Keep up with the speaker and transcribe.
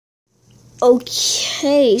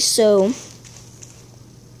Okay, so...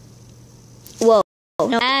 Whoa.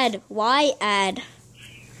 No, add. Why add?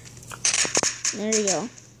 There you go.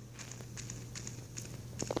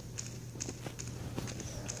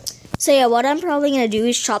 So yeah, what I'm probably going to do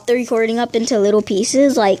is chop the recording up into little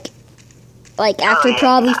pieces, like after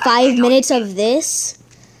probably 5 minutes of this,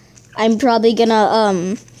 I'm probably going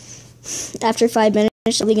to, after 5 minutes,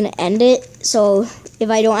 I'm probably going to end it. So if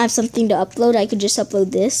I don't have something to upload, I could just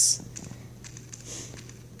upload this.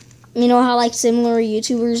 You know how, like, similar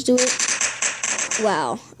YouTubers do it?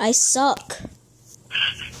 Wow, I suck.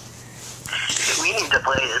 We need to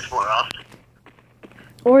play this more often.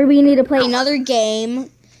 Or we need to play another game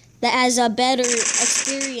that has a better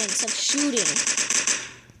experience of shooting.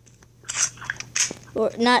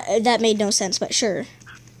 Or not, that made no sense, but sure.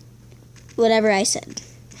 Whatever I said.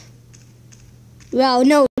 Wow,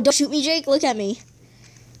 no, don't shoot me, Jake. Look at me.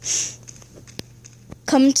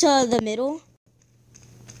 Come to the middle.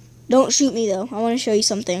 Don't shoot me, though. I want to show you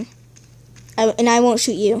something. And I won't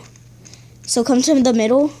shoot you. So come to the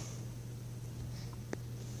middle.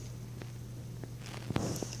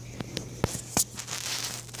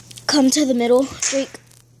 Come to the middle, Jake.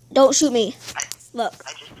 Don't shoot me. Look.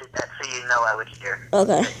 I just did that so you know I was here.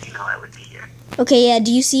 Okay. You know I would be here. Okay, yeah.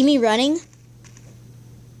 Do you see me running?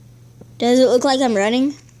 Does it look like I'm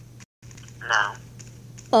running? No.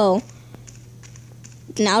 Oh.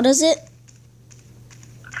 Now does it?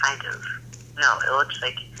 Kind of. No, it looks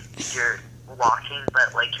like you're walking,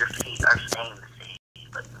 but like your feet are staying the same,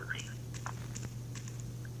 but moving.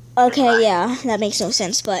 Okay, yeah. That makes no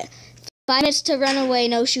sense, but... 5 minutes to run away,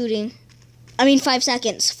 no shooting. I mean 5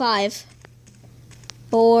 seconds. 5,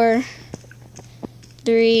 4,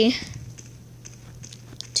 3,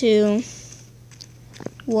 2,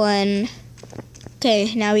 1.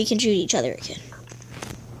 Okay, now we can shoot each other again.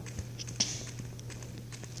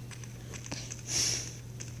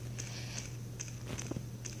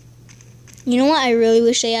 You know what I really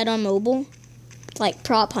wish they had on mobile? Like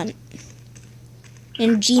prop hunt.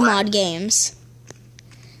 In Gmod games.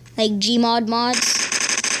 Like Gmod mods.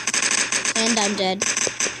 And I'm dead.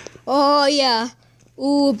 Oh yeah.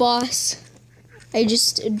 Ooh, boss. I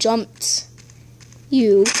just jumped.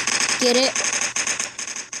 You. Get it?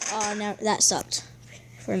 Oh, no, that sucked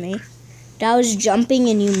for me. That was jumping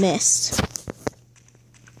and you missed.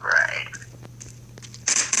 Right.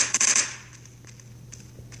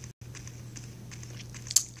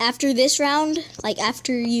 After this round, like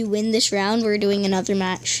after you win this round, we're doing another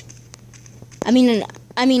match. I mean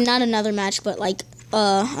not another match, but like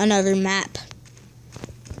another map.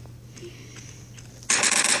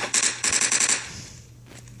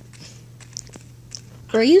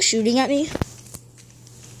 Were you shooting at me?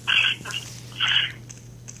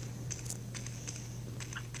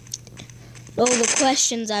 Oh, the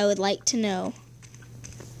questions I would like to know.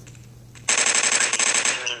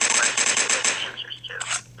 You mean questions you like answers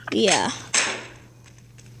to? Yeah.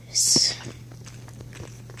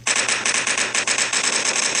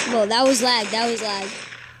 Whoa, that was lag. That was lag.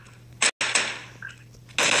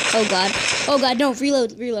 Oh god. Oh god, no.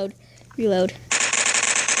 Reload, reload, reload.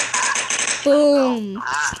 Boom.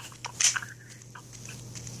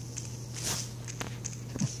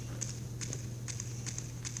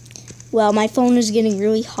 Well, my phone is getting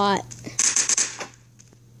really hot.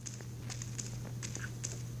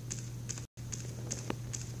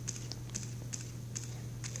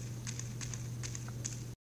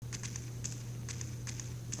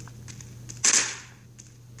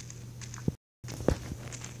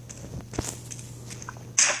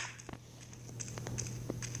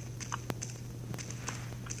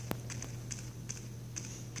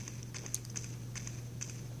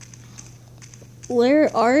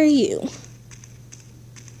 Where are you?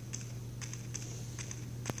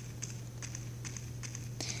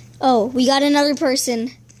 Oh, we got another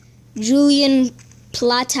person. Julian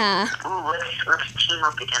Plata. Ooh, let's team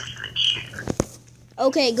up against him and shoot.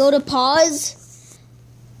 Okay, go to pause.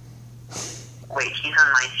 Wait, he's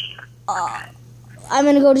on my team. Okay. I'm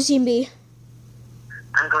gonna go to Team B.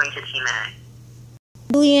 I'm going to Team A.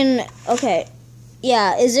 Julian, okay.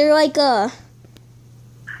 Yeah, is there like a...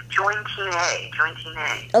 Join Team A. Join Team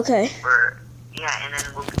A. Okay. Yeah, and then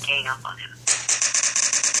we'll gang up on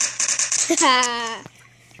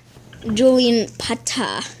him. Julian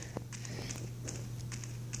Pata.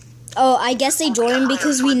 Oh, I guess they joined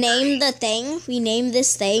because we named the thing. We named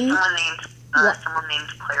this thing. Someone named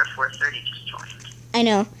Player 430 just joined. I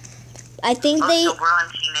know. I think So they... we're on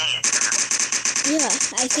Team A. Yeah,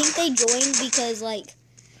 I think they joined because, like,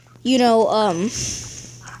 you know,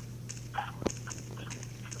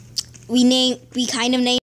 we kind of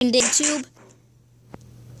named it YouTube.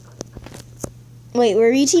 Wait, were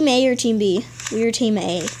we Team A or Team B? We were Team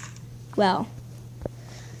A. Well,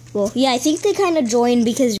 yeah, I think they kind of joined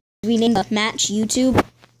because we named the match YouTube.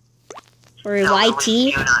 Or No, it was YT.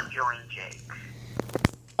 you not join Jake.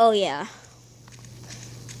 Oh, yeah.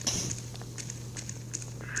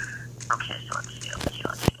 Okay, so let's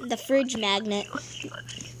see. The fridge magnet.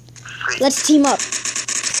 Fridge. Let's team up.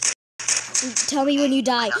 Tell me when you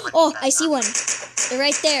die. Oh, I see one. They're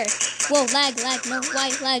right there. Whoa, lag. No,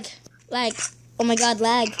 why? Lag. Oh my god,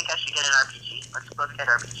 lag. I think I should get an RPG. Let's both get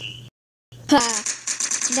RPGs. Ha.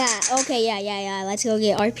 Nah, okay, yeah. Let's go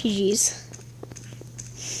get RPGs.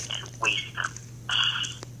 And waste them.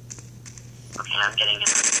 Okay, I'm getting it.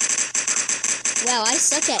 Wow, I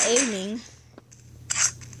suck at aiming.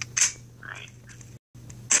 Right.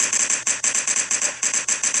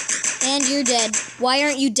 And you're dead. Why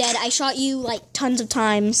aren't you dead? I shot you like tons of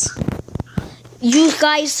times. You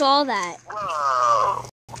guys saw that. Whoa.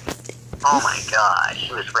 Oh my gosh,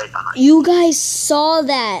 he was right behind me. You guys saw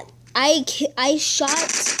that. I shot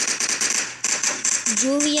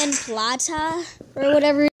Julian Plata, or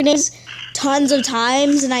whatever it is, tons of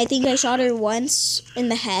times, and I think I shot her once in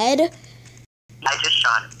the head, I just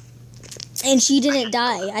shot him. and she didn't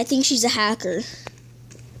die. I think she's a hacker.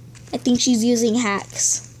 I think she's using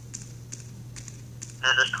hacks. No,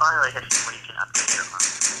 there's probably like a thing where you can upgrade your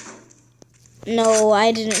phone. No,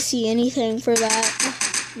 I didn't see anything for that.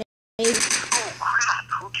 Maybe. Oh crap,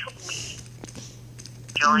 who killed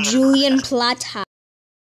me? Julian Plata.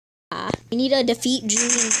 We need to defeat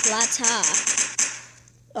Julian Plata.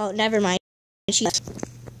 Oh, never mind. She.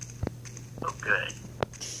 Oh, good.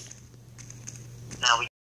 Now we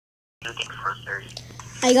can get further.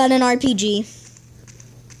 I got an RPG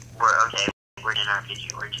We're okay. We're in an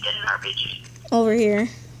RPG. Where'd you get an RPG? over here.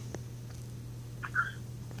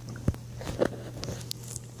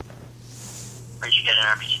 Where'd you get an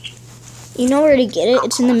RPG? You know where to get it?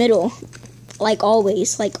 It's in the middle. Like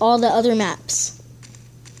always. Like all the other maps.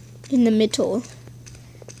 In the middle.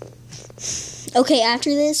 Okay, after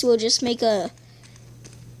this, we'll just make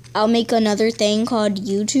I'll make another thing called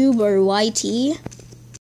YouTube or YT.